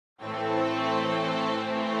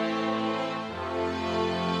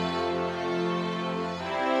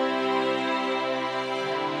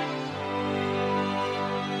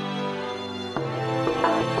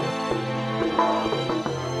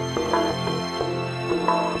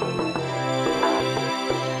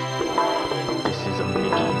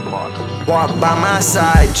Walk by my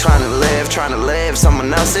side, trying to live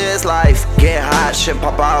someone else's life. Get hot, shit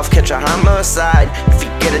pop off, catch a homicide. If you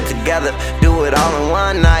get it together, do it all in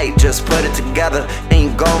one night. Just put it together and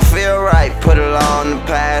you gon' feel right. Put it all in the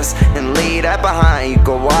past and leave that behind. You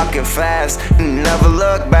go walking fast and you never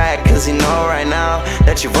look back. Cause you know right now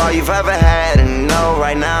that you've all you've ever had. And you know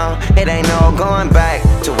right now it ain't no going back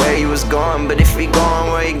to where you was going. But if you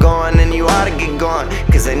going where you going, then you ought to get going.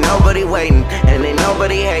 Cause ain't nobody waiting and ain't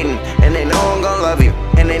nobody hating. And ain't no one gon' love you,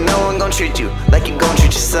 and ain't no one gon' treat you like you gon'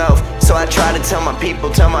 treat yourself. So I try to tell my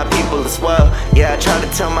people as well. Yeah, I try to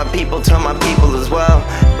tell my people as well.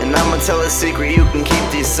 And I'ma tell a secret you can keep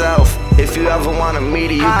to yourself. If you ever wanna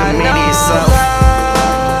meet it, you can meet it yourself.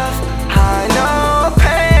 I know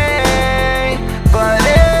pain, but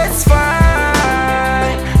it's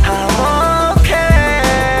fine. I'm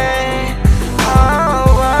okay.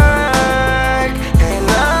 I'll work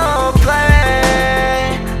and I'll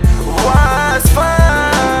play. What's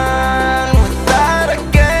fun without a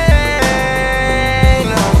gain?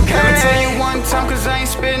 Okay. Let me tell you one time, cause I ain't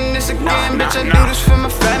spitting this again. Bitch, I do this for my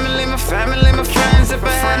family, my friends. If I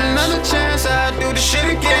had another chance, I'd do this shit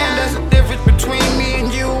again. There's a difference between me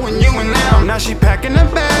and you and them. Now she packing her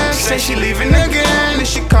bags, say she leaving again. And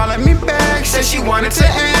she calling me back, say she wanted to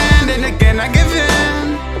end. And again I give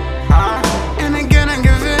in, and again I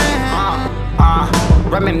give in.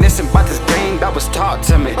 Reminiscing about this game that was taught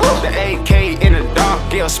to me. The AK in the dark,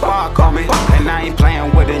 get a spark on me. And I ain't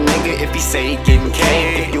playing with a nigga if he say he getting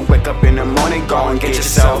paid. If you wake up in the morning, go and get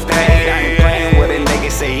yourself paid. I ain't playing with a nigga,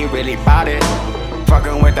 say he really bout it.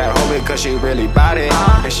 Fucking with that hoe cause she really bout it.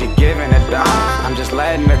 And she giving it down, I'm just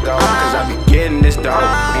letting it go. Cause I be getting this dope,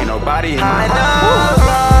 ain't nobody in my I know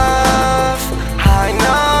love, I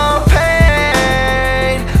know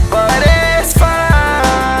pain, but it's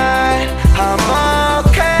fine. I'm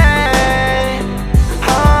okay.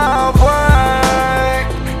 I'll work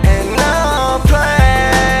and I'll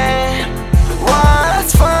play.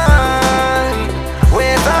 What's fun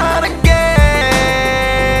without a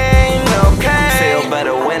gain? Okay. Feel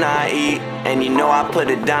better when I eat, and you know I put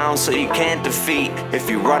it down so you can't defeat. If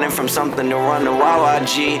you running from something, to run to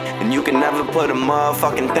YYG. And you can never put a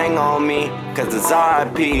motherfucking thing on me, cause it's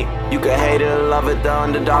RIP. You can hate it or love it, the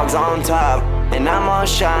underdog's on top. And I'm on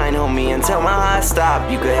shine, homie, until my heart stop.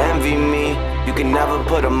 You can envy me, you can never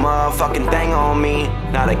put a motherfucking thing on me.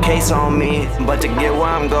 Not a case on me, but to get where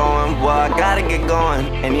I'm going, well, I gotta get going.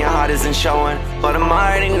 And your heart isn't showing, but I'm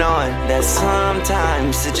already knowing that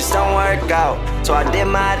sometimes it just don't work out. So I did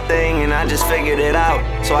my thing and I just figured it out.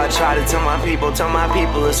 So I try to tell my people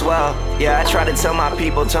as well. Yeah, I try to tell my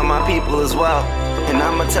people as well. And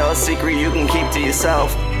I'ma tell a secret you can keep to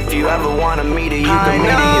yourself. If you ever wanna meet it, you can meet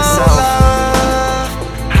it yourself.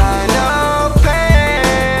 I know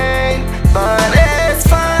pain, but it's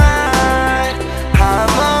fine. I'm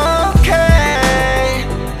okay.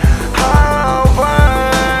 I'll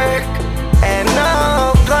work and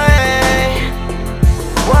I'll play.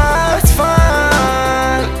 What's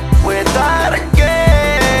fun without a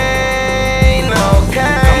gain?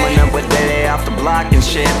 Okay. Coming up with day off the block and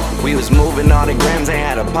shit. We was moving all the grams, ain't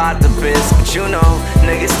had a pot to piss. But you know,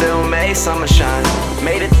 niggas still made summer shine.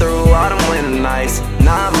 Made it through all them winter nights.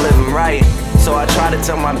 Now I'm living right. So I try to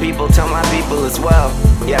tell my people as well.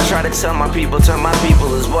 Yeah, I try to tell my people as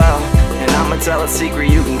well. And I'ma tell a secret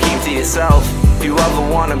you can keep to yourself. If you ever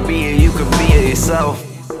wanna be it, you can be it yourself.